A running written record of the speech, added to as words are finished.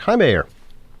Hi, Mayor.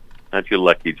 Aren't you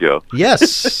lucky, Joe?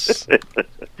 Yes.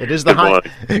 It is the Good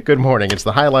morning. Good morning. It's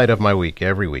the highlight of my week,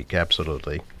 every week,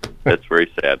 absolutely. That's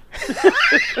very sad.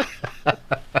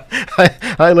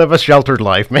 I live a sheltered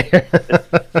life, Mayor.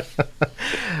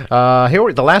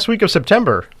 The last week of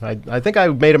September. I think I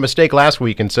made a mistake last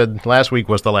week and said last week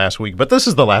was the last week, but this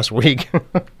is the last week.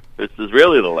 This is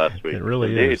really the last week. It really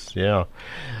Indeed. is, yeah.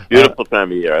 Beautiful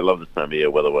time of year. I love this time of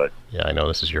year weather-wise. Yeah, I know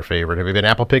this is your favorite. Have you been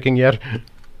apple picking yet?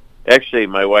 Actually,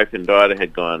 my wife and daughter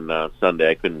had gone Sunday.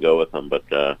 I couldn't go with them, but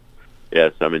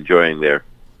yes, I'm enjoying their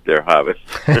harvest.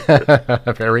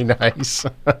 Very nice.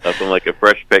 Nothing like a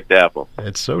fresh-picked apple.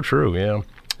 It's so true, yeah.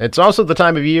 It's also the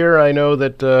time of year I know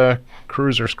that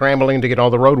crews are scrambling to get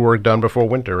all the road work done before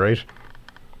winter, right?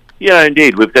 Yeah,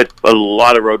 indeed. We've got a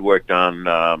lot of road work done.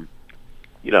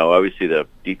 Obviously the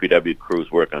DPW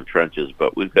crews work on trenches,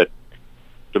 but we've got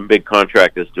some big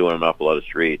contractors doing an awful lot of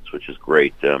streets, which is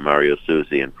great. Mario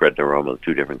Susi and Fred Naroma,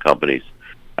 two different companies.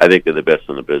 I think they're the best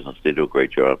in the business. They do a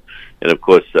great job. And, of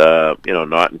course,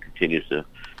 Norton continues to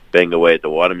bang away at the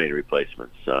water main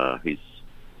replacements.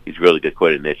 He's really got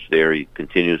quite a niche there. He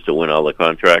continues to win all the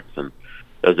contracts and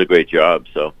does a great job.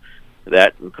 So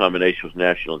that in combination with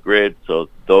National Grid, so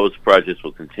those projects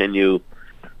will continue.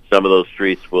 Some of those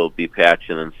streets will be patched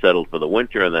and then settled for the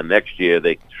winter, and then next year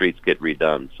the streets get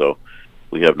redone. So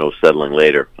we have no settling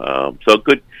later. So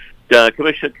good.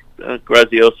 Commissioner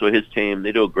Grazioso, his team,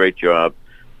 they do a great job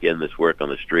getting this work on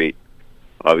the street.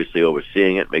 Obviously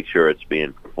overseeing it, make sure it's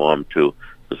being performed to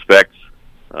the specs.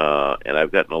 And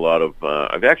I've gotten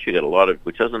I've actually got a lot of,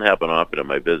 which doesn't happen often in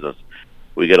my business,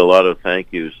 we get a lot of thank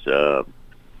yous,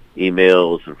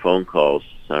 emails and phone calls,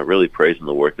 really praising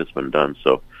the work that's been done.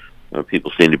 So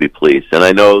people seem to be pleased. And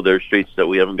I know there's streets that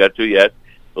we haven't got to yet.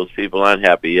 Those people aren't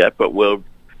happy yet, but we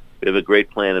have a great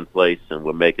plan in place, and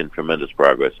we're making tremendous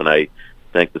progress. And I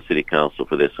thank the City Council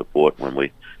for their support when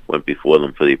we went before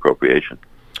them for the appropriation.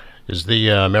 Is the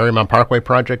Marymount Parkway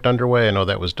project underway? I know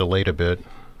that was delayed a bit.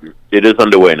 It is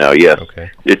underway now, yes.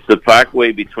 Okay. It's the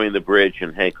parkway between the bridge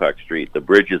and Hancock Street. The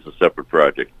bridge is a separate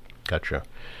project. Gotcha.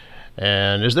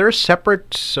 And is there a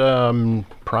separate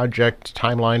project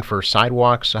timeline for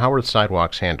sidewalks? How are the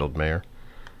sidewalks handled, Mayor?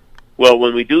 Well,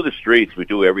 when we do the streets, we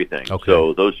do everything. Okay.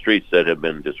 So those streets that have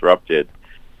been disrupted,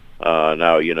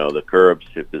 now, the curbs,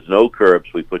 if there's no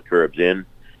curbs, we put curbs in.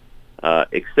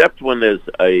 Except when there's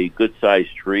a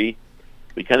good-sized tree,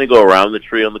 we kind of go around the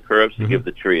tree on the curbs to give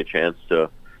the tree a chance to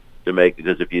make,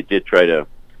 because if you did try to,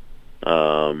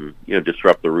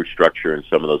 disrupt the root structure in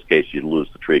some of those cases, you'd lose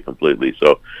the tree completely.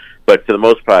 So, but for the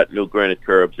most part, new granite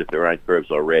curbs if there aren't curbs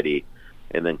already,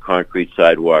 and then concrete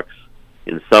sidewalks.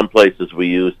 In some places, we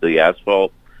use the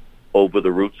asphalt over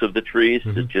the roots of the trees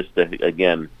to just to,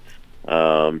 again,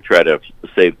 try to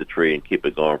save the tree and keep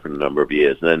it going for a number of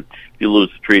years. And then if you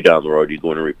lose the tree down the road, you're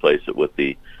going to replace it with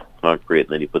the concrete, and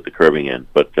then you put the curbing in.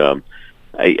 But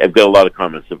I've got a lot of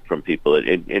comments from people.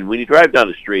 And when you drive down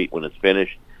the street, when it's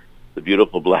finished, the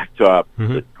beautiful blacktop,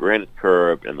 the granite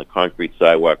curb, and the concrete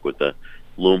sidewalk with the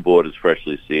loom board is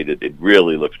freshly seeded, it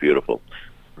really looks beautiful.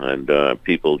 And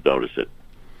people notice it.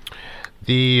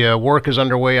 The work is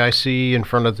underway, I see, in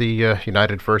front of the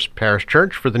United First Parish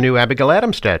Church for the new Abigail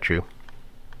Adams statue.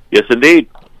 Yes, indeed.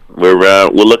 We're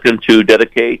looking to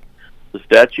dedicate the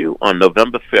statue on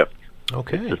November 5th.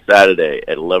 Okay. It's a Saturday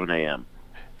at 11 a.m.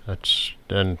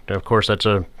 And of course, that's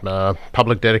a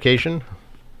public dedication.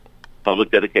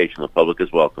 Public dedication. The public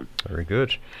is welcome. Very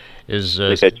good. I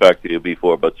think I talked to you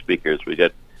before about speakers. We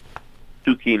got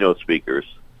two keynote speakers.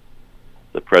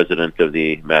 The president of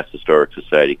the Mass Historic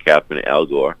Society, Catherine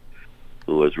Algor,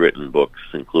 who has written books,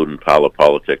 including Power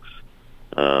Politics,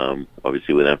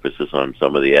 obviously with emphasis on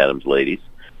some of the Adams ladies.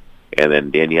 And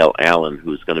then Danielle Allen,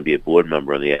 who's going to be a board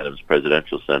member on the Adams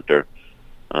Presidential Center.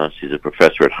 She's a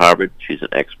professor at Harvard. She's an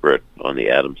expert on the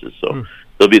Adamses. So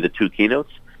they'll be the two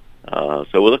keynotes. So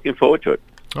we're looking forward to it.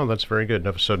 Oh, that's very good.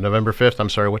 So November 5th, I'm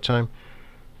sorry, what time?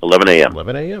 11 a.m.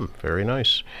 11 a.m. Very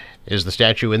nice. Is the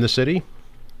statue in the city?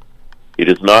 It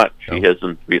is not. She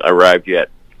hasn't arrived yet.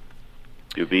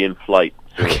 She'll be in flight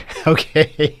soon.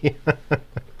 Okay.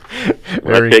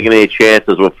 We're not taking any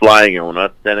chances. We're flying her. We're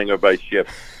not sending her by ship.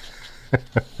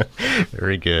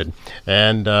 Very good.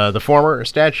 And the former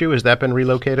statue, has that been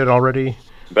relocated already?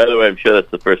 By the way, I'm sure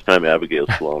that's the first time Abigail's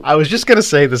flown. I was just going to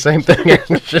say the same thing,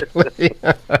 actually.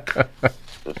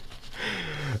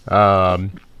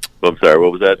 I'm sorry,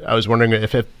 what was that? I was wondering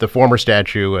if the former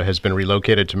statue has been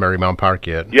relocated to Marymount Park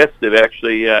yet. Yes, they've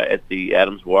actually, at the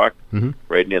Adams Walk,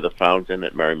 right near the fountain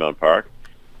at Marymount Park.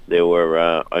 They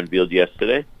were unveiled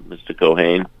yesterday. Mr.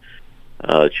 Cohane,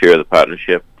 chair of the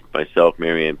partnership, myself,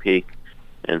 Mary Ann Peake,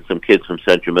 and some kids from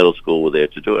Central Middle School were there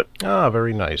to do it. Ah,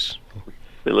 very nice.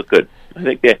 They look good. I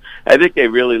think they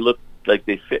really look like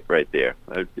they fit right there.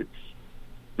 It's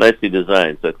nicely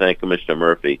designed. So I thank Commissioner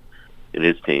Murphy and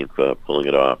his team for pulling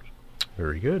it off.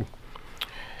 Very good.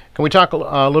 Can we talk a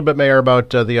little bit, Mayor, about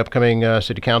the upcoming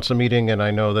City Council meeting? And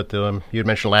I know that you had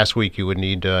mentioned last week you would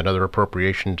need another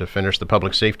appropriation to finish the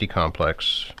public safety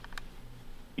complex.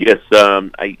 Yes,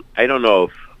 I don't know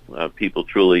if people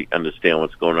truly understand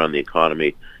what's going on in the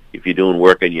economy. If you're doing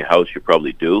work in your house, you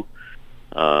probably do,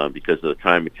 because of the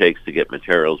time it takes to get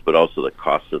materials, but also the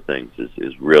cost of things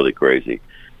is really crazy.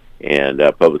 And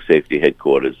Public Safety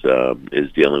Headquarters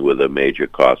is dealing with a major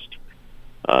cost.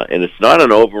 And it's not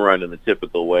an overrun in the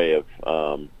typical way of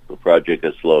the project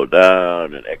has slowed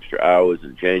down and extra hours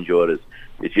and change orders.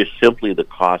 It's just simply the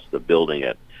cost of building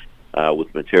it.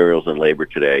 With materials and labor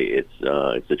today,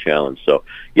 it's a challenge. So,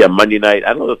 yeah, Monday night,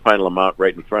 I don't know the final amount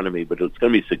right in front of me, but it's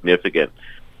going to be significant.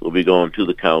 We'll be going to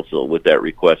the council with that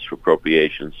request for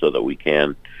appropriation so that we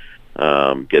can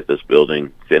get this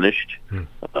building finished,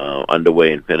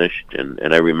 underway and finished. And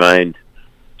I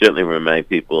certainly remind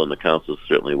people, and the council is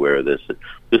certainly aware of this, that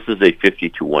this is a 50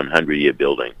 to 100 year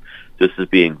building. This is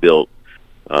being built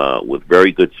with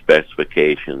very good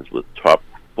specifications, with top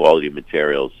quality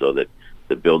materials so that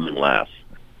the building lasts.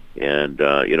 And,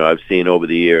 I've seen over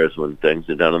the years when things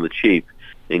are done on the cheap,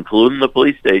 including the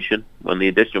police station, when the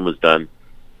addition was done,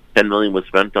 $10 million was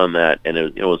spent on that, and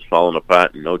it was falling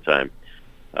apart in no time.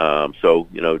 So,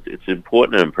 it's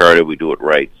important and imperative we do it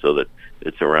right so that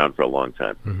it's around for a long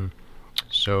time. Mm-hmm.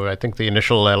 So I think the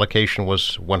initial allocation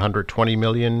was $120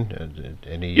 million.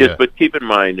 Yes, but keep in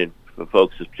mind, and for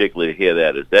folks particularly to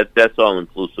hear that's all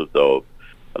inclusive, though,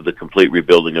 of the complete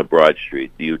rebuilding of Broad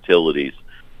Street, the utilities,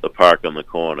 the park on the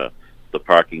corner, the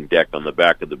parking deck on the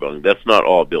back of the building. That's not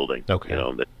all building. Okay.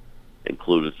 That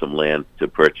included some land to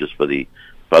purchase for the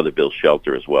Father Bill's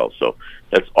shelter as well. So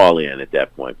that's all in at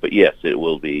that point. But yes, it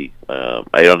will be. I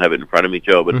don't have it in front of me,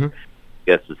 Joe, but I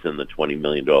guess it's in the $20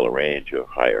 million range or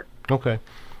higher. Okay.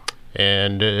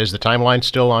 And is the timeline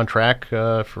still on track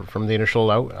from the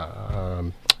initial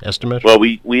estimate? Well,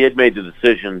 we had made the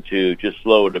decision to just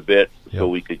slow it a bit so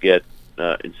we could get,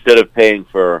 instead of paying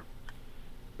for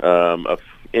a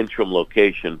interim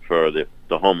location for the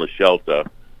homeless shelter,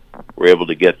 we're able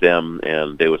to get them,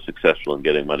 and they were successful in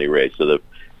getting money raised. So the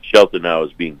shelter now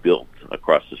is being built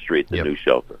across the street, the new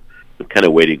shelter. We're kind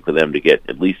of waiting for them to get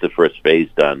at least the first phase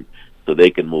done so they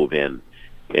can move in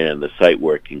and the site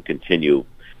work can continue.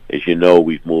 As you know,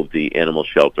 we've moved the animal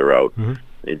shelter out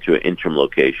into an interim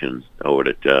location over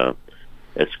at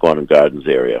Squantum Gardens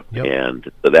area. And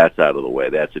so that's out of the way.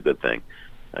 That's a good thing.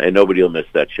 And nobody will miss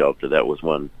that shelter. That was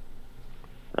one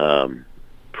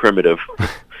primitive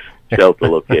shelter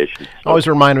location. So. Always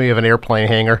remind me of an airplane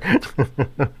hangar.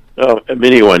 Oh, a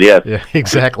mini one, yes. Yeah,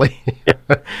 exactly.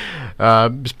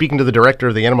 Speaking to the director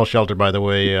of the animal shelter, by the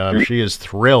way, she is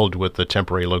thrilled with the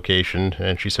temporary location,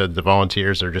 and she said the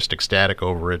volunteers are just ecstatic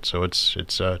over it. So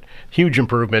it's a huge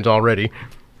improvement already.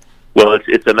 Well,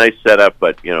 it's a nice setup,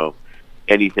 but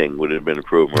anything would have been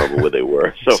improvement over where they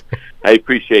were. So I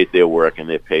appreciate their work and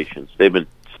their patience. They've been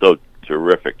so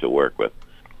terrific to work with.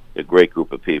 They're a great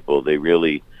group of people. They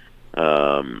really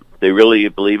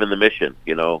believe in the mission,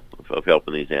 of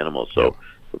helping these animals. So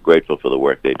we're grateful for the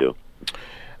work they do.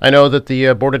 I know that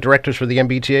the board of directors for the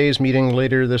MBTA is meeting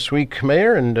later this week,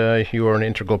 Mayor, and you are an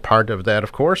integral part of that,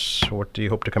 of course. What do you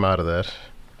hope to come out of that?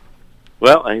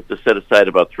 Well, I have to set aside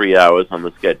about 3 hours on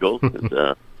the schedule.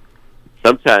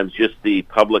 Sometimes just the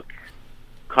public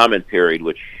comment period,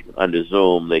 which under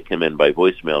Zoom they come in by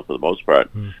voicemail for the most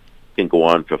part, can go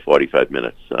on for 45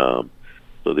 minutes. So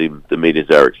the meetings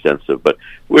are extensive. But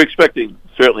we're expecting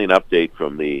certainly an update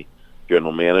from the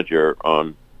general manager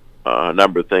on a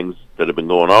number of things that have been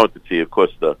going on with the T. Of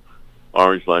course, the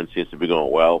Orange Line seems to be going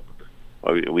well.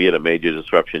 We had a major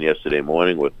disruption yesterday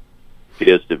morning with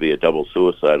appears to be a double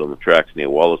suicide on the tracks near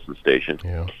Wollaston Station.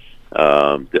 Yeah.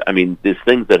 There's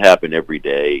things that happen every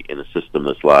day in a system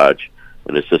this large,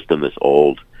 in a system this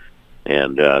old,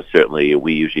 and certainly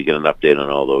we usually get an update on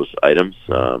all those items.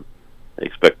 I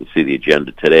expect to see the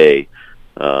agenda today.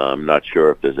 I'm not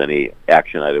sure if there's any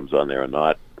action items on there or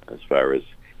not as far as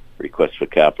requests for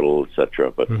capital,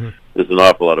 etc. But there's an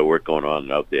awful lot of work going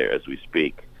on out there as we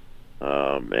speak,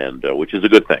 and which is a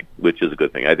good thing.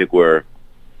 I think we're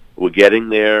getting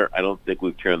there. I don't think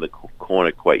we've turned the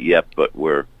corner quite yet, but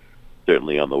we're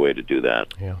certainly on the way to do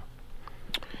that. Yeah.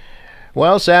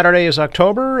 Well, Saturday is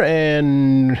October,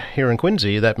 and here in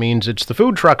Quincy, that means it's the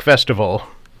Food Truck Festival.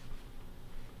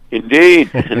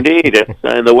 Indeed. And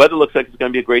the weather looks like it's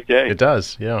going to be a great day. It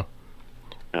does, yeah.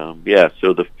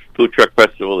 So the food truck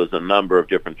festival. There's a number of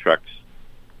different trucks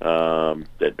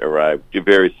that arrive, do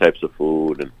various types of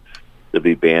food, and there'll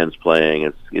be bands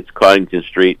playing. It's Coddington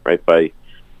Street, right by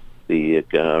the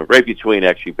right between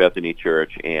actually Bethany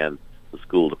Church and the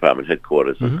school department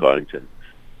headquarters in Coddington.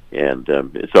 And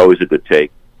it's always a good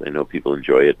take. I know people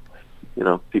enjoy it. You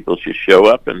know, people should show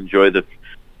up and enjoy the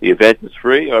event. Is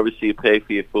free. Obviously, you pay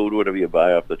for your food, whatever you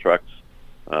buy off the trucks.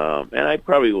 And I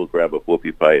probably will grab a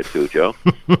whoopie pie or two, Joe.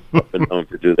 I've been known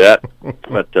to do that.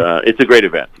 But it's a great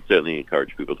event. I certainly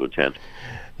encourage people to attend.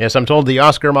 Yes, I'm told the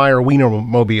Oscar Mayer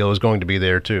Wienermobile is going to be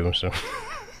there, too. So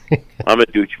I'm a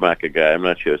Douchemaker guy. I'm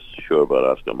not sure about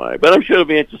Oscar Mayer. But I'm sure it'll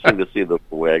be interesting to see the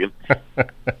wagon.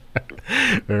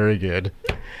 Very good.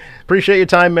 Appreciate your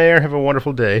time, Mayor. Have a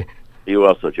wonderful day. You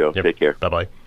also, Joe. Yep. Take care. Bye-bye.